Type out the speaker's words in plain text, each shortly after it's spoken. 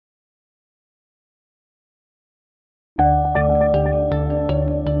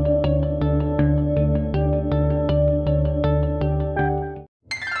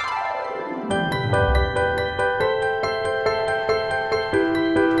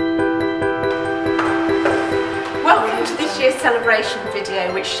RCAT Celebration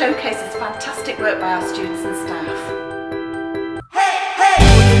video which showcases fantastic work by our students and staff.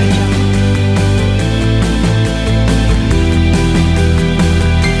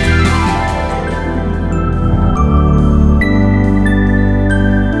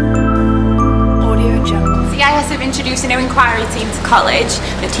 Have introduced a new inquiry team to college.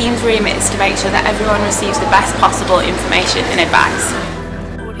 The team's remit is to make sure that everyone receives the best possible information and advice.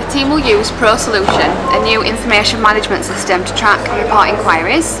 The team will use ProSolution, a new information management system to track and report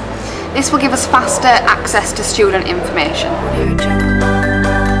inquiries. This will give us faster access to student information.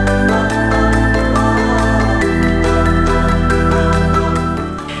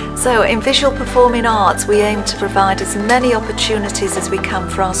 So in visual performing arts we aim to provide as many opportunities as we can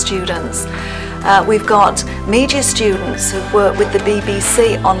for our students. We've got media students who've worked with the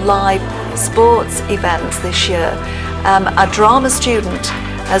BBC on live sports events this year. A drama student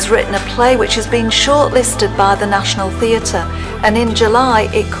has written a play which has been shortlisted by the National Theatre, and in July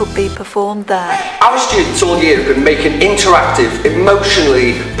it could be performed there. Our students all year have been making interactive,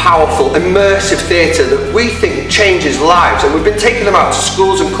 emotionally powerful, immersive theatre that we think changes lives, and we've been taking them out to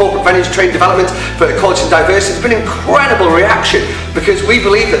schools and corporate venues, training development for equality and diversity. It's been an incredible reaction because we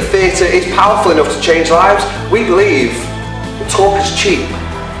believe that theatre is powerful enough to change lives. We believe talk is cheap.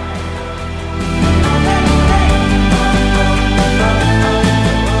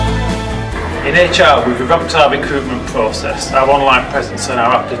 In HR, we've revamped our recruitment process, our online presence and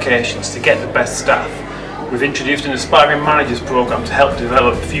our applications to get the best staff. We've introduced an Aspiring Managers programme to help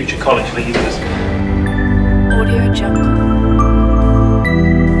develop future college leaders.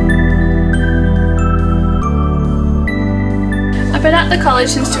 I've been at the college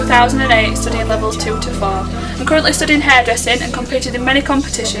since 2008 studying levels 2 to 4. I'm currently studying hairdressing and competed in many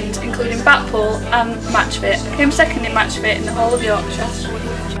competitions including Batpool and Matchfit. I came second in Matchfit in the whole of Yorkshire.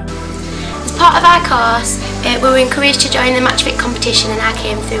 As part of our course, we were encouraged to join the Matchfit competition and I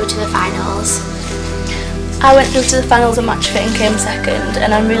came through to the finals. I went through to the finals of Matchfit and came second,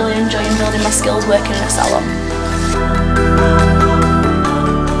 and I'm really enjoying building my skills working in a salon.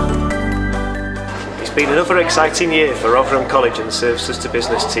 It's been another exciting year for Rotherham College and the Services to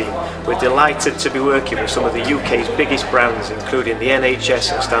Business team. We're delighted to be working with some of the UK's biggest brands, including the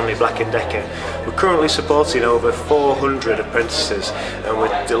NHS and Stanley Black & Decker. We're currently supporting over 400 apprentices, and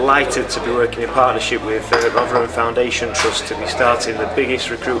we're delighted to be working in partnership with Rotherham Foundation Trust to be starting the biggest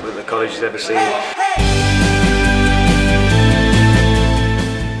recruitment the college has ever seen.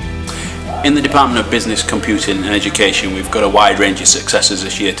 In the Department of Business, Computing and Education, we've got a wide range of successes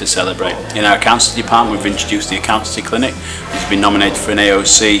this year to celebrate. In our Accountancy Department, we've introduced the Accountancy Clinic, which has been nominated for an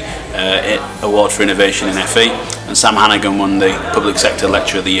AOC Award for Innovation in FE, and Sam Hannigan won the Public Sector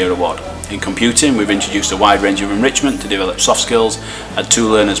Lecturer of the Year Award. In computing, we've introduced a wide range of enrichment to develop soft skills, had 2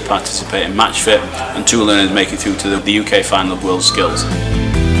 learners participate in Matchfit, and 2 learners make it through to the UK final of World Skills.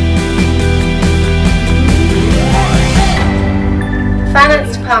 The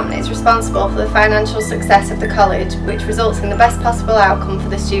Finance Department is responsible for the financial success of the college, which results in the best possible outcome for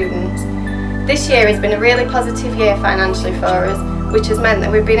the students. This year has been a really positive year financially for us, which has meant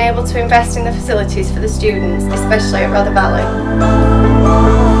that we've been able to invest in the facilities for the students, especially at Rother Valley.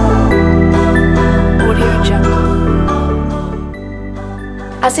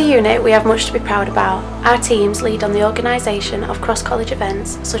 As a unit, we have much to be proud about. Our teams lead on the organisation of cross-college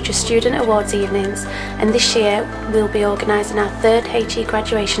events such as student awards evenings, and this year we'll be organising our 3rd HE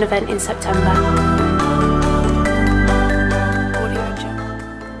graduation event in September.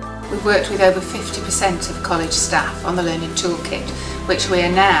 We've worked with over 50% of college staff on the Learning Toolkit, which we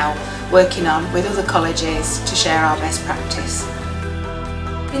are now working on with other colleges to share our best practice.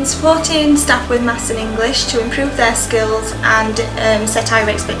 Been supporting staff with maths and English to improve their skills and set higher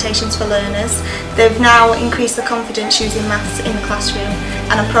expectations for learners. They've now increased the confidence using maths in the classroom,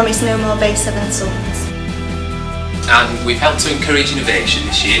 and I promise no more base 7 sums. And we've helped to encourage innovation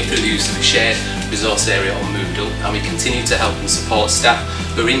this year through the use of a shared resource area on Moodle, and we continue to help and support staff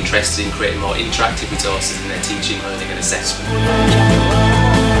who are interested in creating more interactive resources in their teaching, learning and assessment.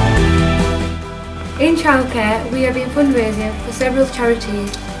 In childcare, we have been fundraising for several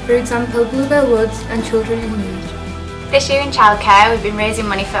charities, for example Bluebell Woods and Children in Need. This year in childcare, we've been raising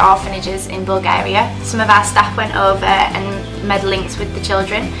money for orphanages in Bulgaria. Some of our staff went over and made links with the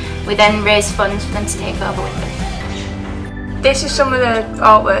children. We then raised funds for them to take over with them. This is some of the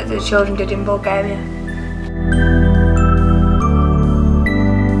artwork that the children did in Bulgaria.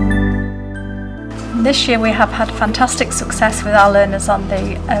 This year we have had fantastic success with our learners on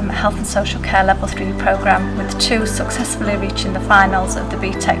the Health and Social Care Level 3 programme, with 2 successfully reaching the finals of the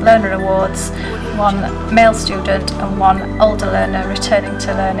BTEC Learner Awards, 1 male student and 1 older learner returning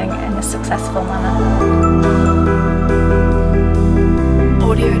to learning in a successful manner.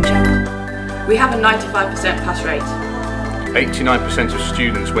 We have a 95% pass rate. 89% of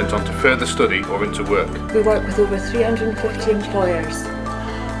students went on to further study or into work. We work with over 350 employers.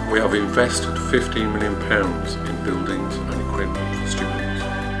 We have invested £15 million in buildings and equipment for students.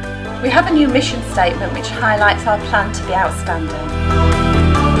 We have a new mission statement which highlights our plan to be outstanding.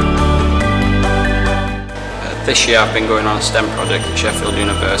 This year I've been going on a STEM project at Sheffield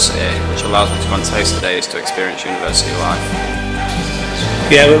University, which allows me to go on taster days to experience university life.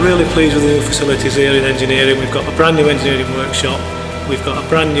 Yeah, we're really pleased with the new facilities here in engineering. We've got a brand new engineering workshop, we've got a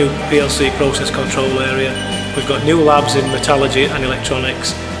brand new PLC process control area, we've got new labs in metallurgy and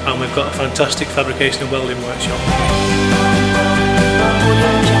electronics, and we've got a fantastic fabrication and welding workshop.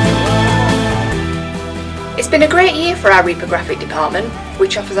 It's been a great year for our reprographic department,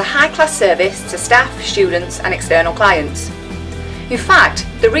 which offers a high-class service to staff, students and external clients. In fact,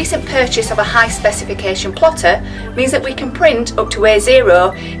 the recent purchase of a high-specification plotter means that we can print up to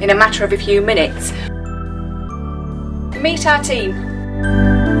A0 in a matter of a few minutes. Meet our team.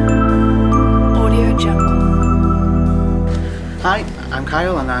 Hi, I'm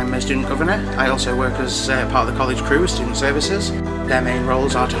Kyle and I'm a student governor. I also work as part of the college crew, Student Services. Their main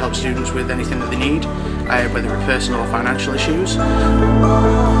roles are to help students with anything that they need, whether it's personal or financial issues.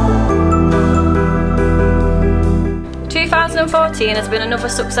 2014 has been another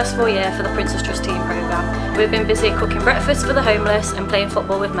successful year for the Prince's Trust Team programme. We've been busy cooking breakfast for the homeless and playing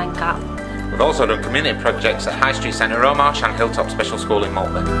football with MenCap. We've also done community projects at High Street Centre Romarsh and Hilltop Special School in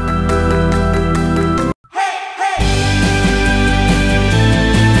Malta.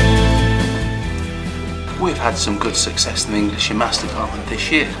 We've had some good success in the English and Maths department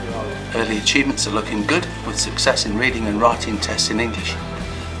this year. Early achievements are looking good, with success in reading and writing tests in English.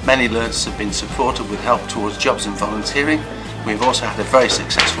 Many learners have been supported with help towards jobs and volunteering. We've also had a very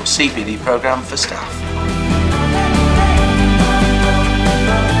successful CPD programme for staff.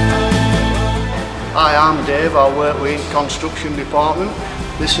 Hi, I'm Dave. I work with construction department.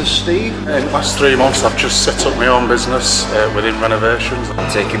 This is Steve. In the last 3 months I've just set up my own business within renovations. I'm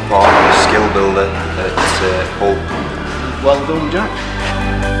taking part in a skill builder at Hull. Well done, Jack.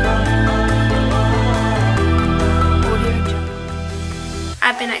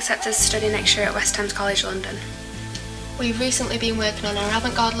 I've been accepted to study next year at West Thames College London. We've recently been working on our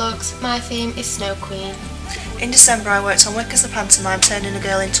avant-garde looks. My theme is Snow Queen. In December I worked on Wick as the pantomime, turning a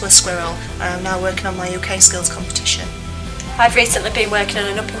girl into a squirrel. I am now working on my UK skills competition. I've recently been working on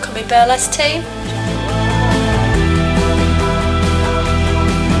an up-and-coming burlesque team.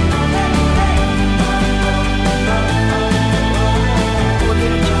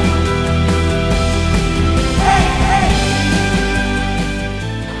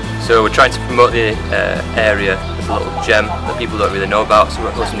 So we're trying to promote the area as a little gem that people don't really know about, so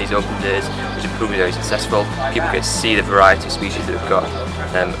we're hosting these open days which have proven very successful. People get to see the variety of species that we've got,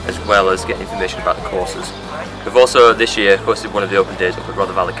 as well as get information about the courses. We've also this year hosted one of the open days up at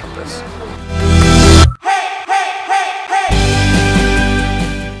Rother Valley campus.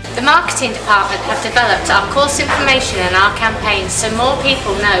 The marketing department have developed our course information and our campaigns so more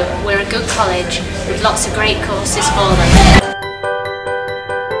people know we're a good college with lots of great courses for them.